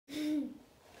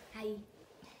Hi.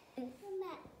 Welcome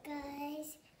back,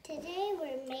 guys. Today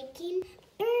we're making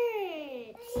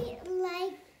birds. I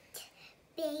liked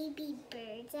baby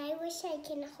birds. I wish I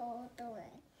can hold one.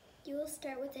 You will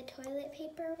start with a toilet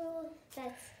paper roll.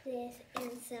 That's this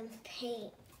and some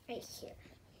paint right here.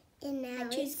 And now I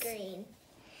choose green.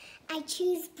 I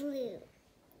choose blue.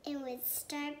 And we'll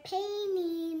start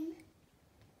painting.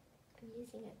 I'm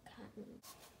using a cotton.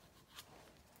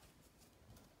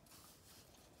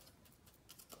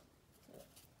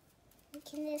 We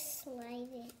can just slide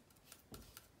it.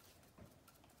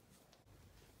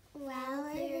 While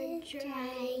They're it is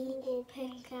drying, we'll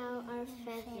pick out our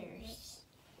feathers.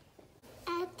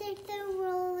 After the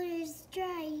roller is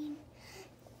drying,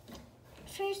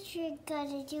 first we're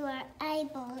gonna do our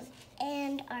eyeballs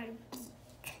and our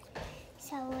beak.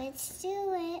 So let's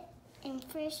do it. And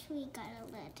first we gotta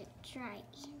let it dry.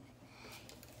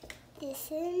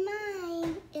 This is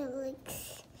mine. It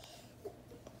looks,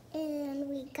 and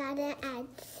we gotta add,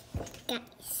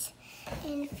 guys.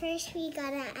 And first we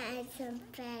gotta add some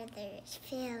feathers.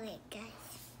 Feel it,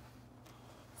 guys.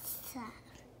 So,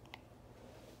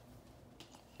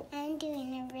 I'm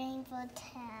doing a rainbow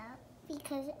tail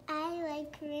because I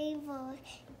like rainbows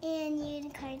and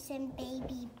unicorns and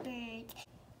baby birds.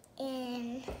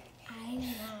 And I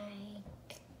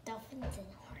like dolphins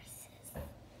and horses.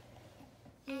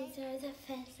 These are the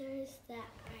feathers that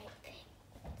I picked.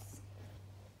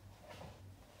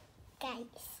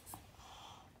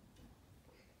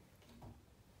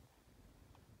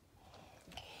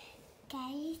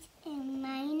 Guys, and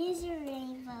mine is a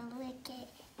rainbow. Look it,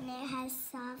 and it has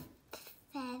soft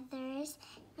feathers,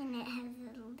 and it has a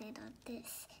little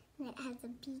this, and it has a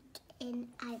beak and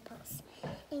eyeballs.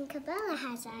 And Cabela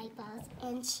has eyeballs,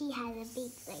 and she has a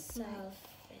beak like mine.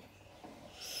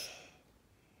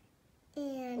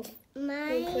 And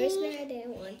mine. Well, first Mary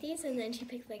didn't want these, and then she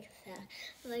picked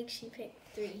she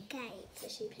picked 3. Guys, So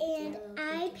she picked and yellow,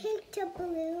 I pink, picked a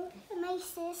blue, and my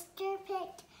sister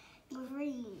picked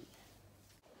green.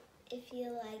 If you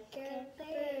like our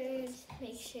birds,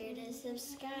 make sure to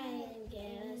subscribe and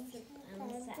give